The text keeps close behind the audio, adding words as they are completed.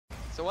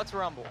So what's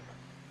Rumble?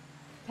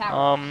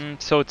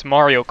 So it's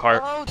Mario Kart.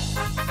 Oh,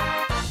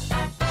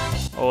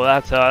 Oh,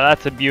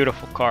 that's a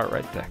beautiful car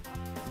right there.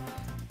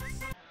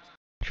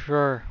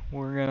 Sure,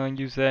 we're gonna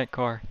use that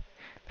car.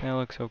 That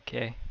looks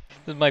okay.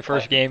 This is my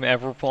first game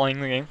ever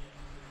playing the game.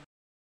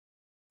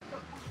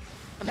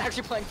 I'm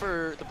actually playing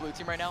for the blue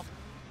team right now.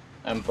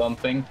 I'm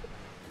bumping.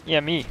 Yeah,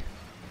 me.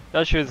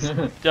 Joshua's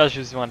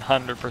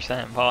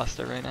 100%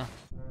 imposter right now.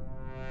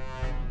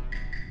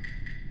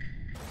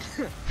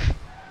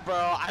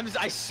 Bro,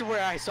 I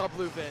swear I saw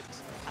blue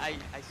bits. I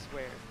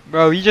swear.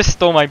 Bro, you just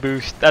stole my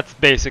boost. That's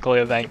basically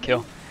a bank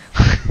kill.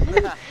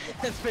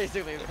 That's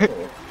basically.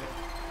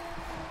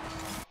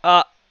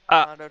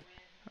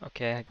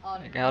 Okay,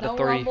 I got a no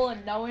 3. rumble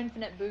and no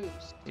infinite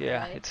boost. Yeah,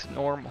 right? it's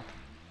normal.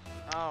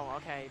 Oh,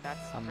 okay, that's.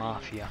 A pretty-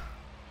 mafia.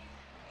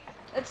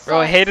 It's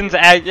Bro, Hayden's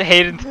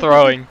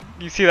throwing.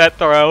 You see that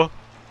throw?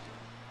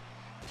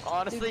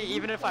 Honestly,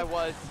 even if I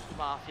was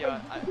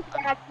mafia, I'm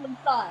actually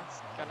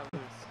sus. gonna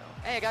lose. So.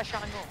 Hey, I got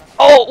shot on goal.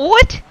 Oh,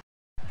 what?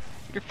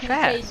 You're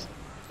fast.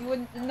 You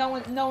wouldn't.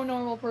 No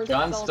normal person.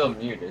 John's still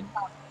celebrates- muted.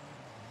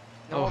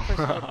 No one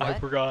person would I what?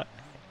 forgot.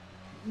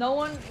 No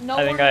one. No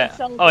I think one I. would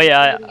celebrate Oh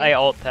yeah, getting I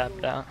alt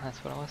tapped out. That's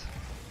what it was.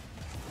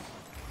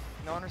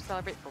 No one would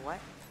celebrate for what?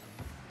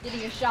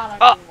 Getting a shot on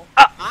Oh. goal.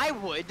 I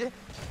would.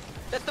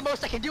 That's the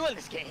most I can do in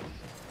this game.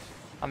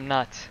 I'm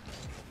nuts.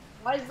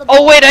 Why is the Oh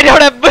ball- wait, I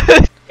don't have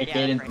boost. Hey, Yeah,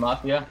 Caden's right.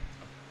 Mafia.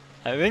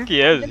 I think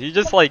he is. He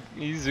just like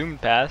he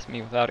zoomed past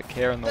me without a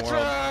care in the That's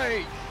world.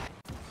 right.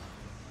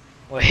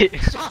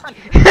 Wait. Sean.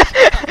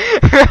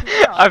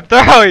 I'm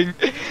throwing.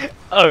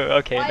 Oh,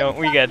 okay. Why No, is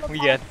we that good. the We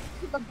ball good.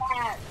 to the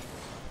back?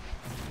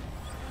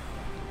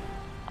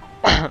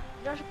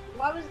 Josh,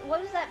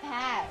 what is that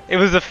pass? It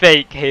was a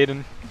fake,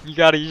 Hayden. You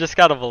just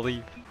gotta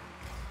believe.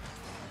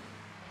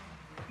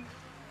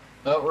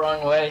 Oh,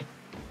 wrong way.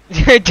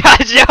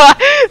 Joshua,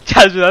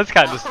 that's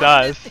kind of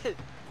sus.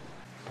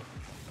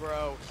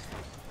 Bro.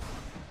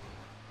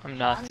 I'm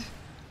not.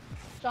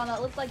 John,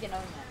 that looked like an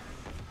own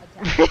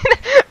attack.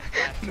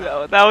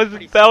 No,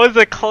 that was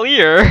a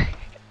clear.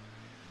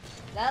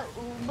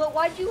 But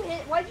why'd you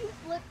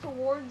flip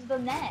towards the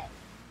net?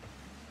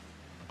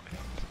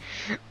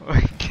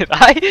 Did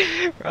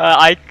I?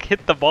 I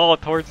hit the ball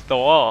towards the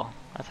wall.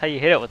 That's how you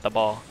hit it with the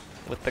ball,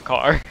 with the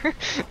car.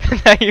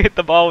 That's how you hit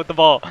the ball with the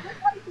ball. What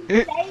are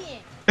you saying?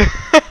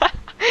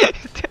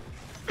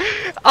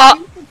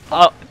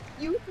 Oh.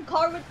 Use the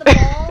car with the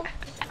ball?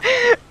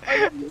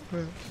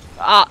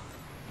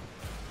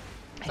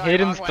 Sorry,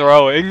 Hayden's wrong way.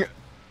 throwing.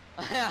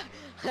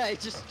 I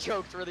just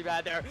choked really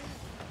bad there.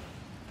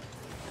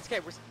 It's okay.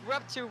 We're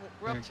up to.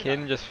 We're up to.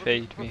 Hayden just We're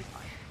faked we'll me. be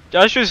fine.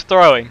 Joshua's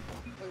throwing.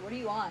 Wait, what are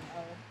you on?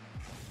 Oh,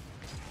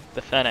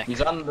 The Fennec.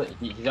 He's on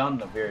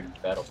the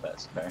weird battle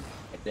pass car,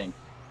 I think.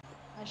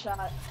 I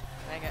shot.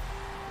 Dang it,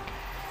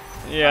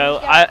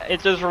 Yeah, it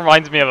just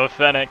reminds me of a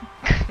Fennec.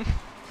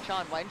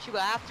 Sean. Why didn't you go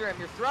after him?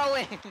 You're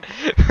throwing.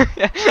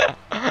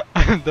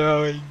 I'm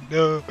throwing.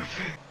 No.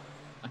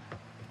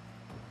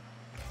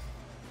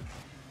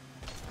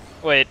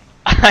 Wait,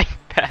 I'm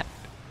bad.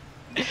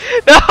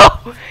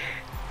 No.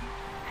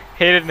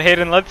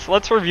 Hayden,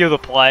 let's review the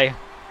play.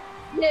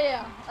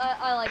 Yeah,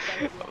 I like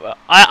that.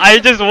 I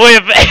just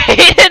whip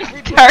Hayden.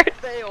 We Turn. both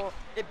fail.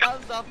 It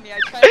bounced off me. I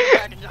tried to go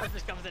back and Josh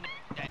just comes in.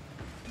 Okay.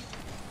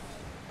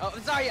 Oh,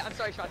 I'm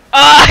sorry, Sean.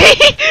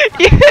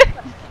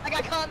 I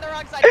got caught on the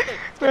wrong side of it.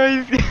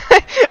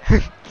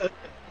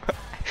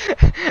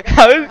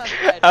 How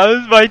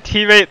is my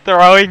teammate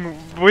throwing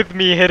with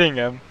me hitting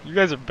him? You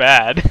guys are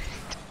bad.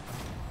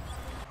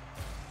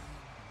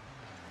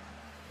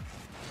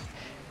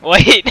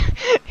 Wait,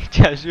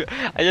 Joshua.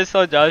 I just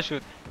saw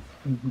Joshua.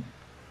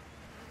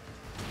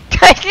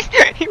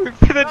 He went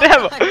for the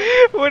demo.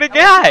 What a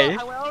guy!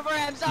 I went over.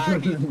 I'm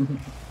sorry.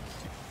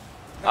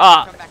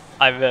 Ah, Come back.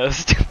 I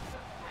missed.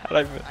 How'd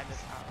I miss? I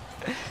missed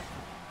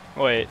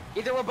out. Wait.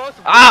 Either we're both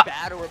really Ah!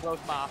 bad or we're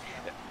both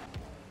mafia.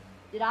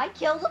 Did I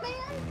kill the man?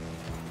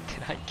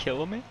 Did I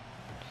kill him?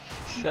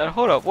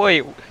 Hold up.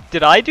 Wait.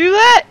 Did I do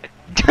that?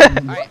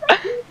 Alright.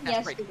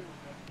 Yes. break.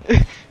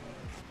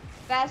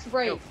 Fast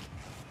break. Go.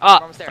 Ah,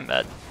 Almost there. I'm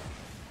dead.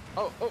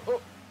 Oh.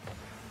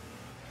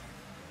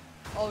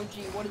 Oh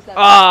gee, what is that?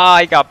 Ah,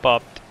 I got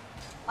bumped.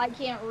 I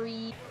can't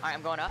read. Alright,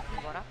 I'm going up.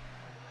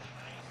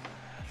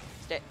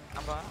 Stay.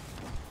 I'm going up.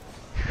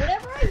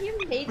 Whenever I hear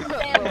Hayden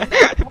sound,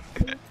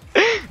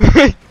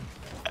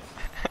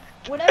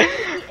 whenever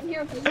I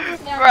hear Hayden sound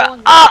Bruh,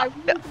 going, I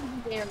really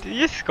think he's there. Did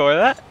you score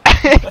that?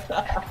 No,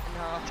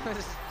 this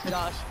is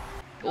Josh.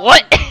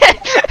 What?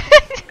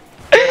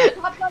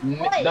 Top of the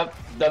play.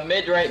 The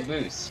mid-right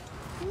boost.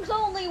 There's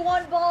only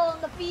one ball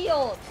on the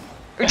field.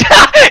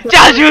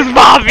 Joshua's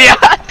mafia.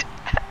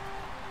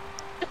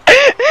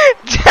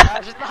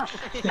 Josh is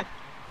mafia.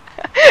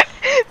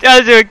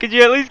 Joshua, could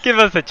you at least give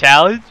us a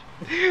challenge?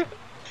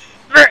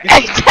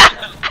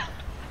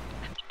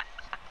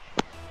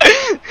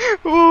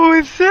 What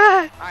was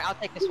that? Alright, I'll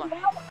take this one.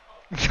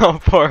 So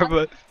poor of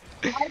us.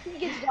 I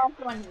think it's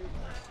Joshua and me.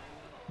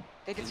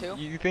 Take it too.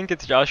 You think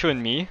it's Joshua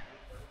and me?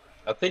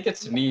 I think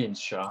it's me and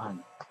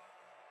Sean.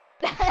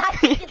 I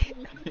think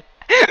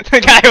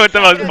The guy with the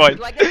most points.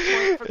 Do I get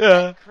a point for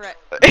Yeah. correct?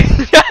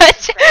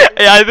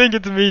 Yeah, I think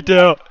it's me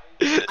too.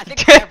 I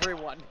think it's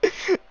everyone.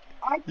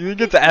 You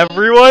think it's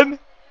everyone?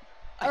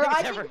 I think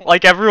it's everyone.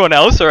 Like everyone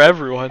else or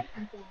everyone?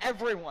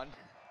 Everyone.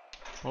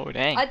 Oh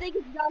dang. I think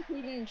it's Josh,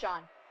 Hayden, and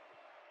Sean.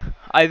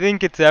 I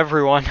think it's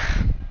everyone.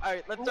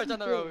 Alright, let's start down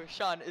the row.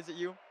 Sean, is it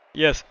you?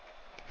 Yes.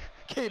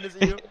 Kane, is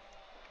it you?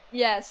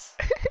 Yes.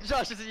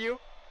 Josh, is it you?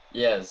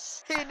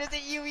 Yes. Kane, is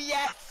it you?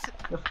 Yes!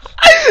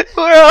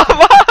 We're a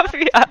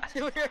mafia.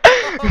 We're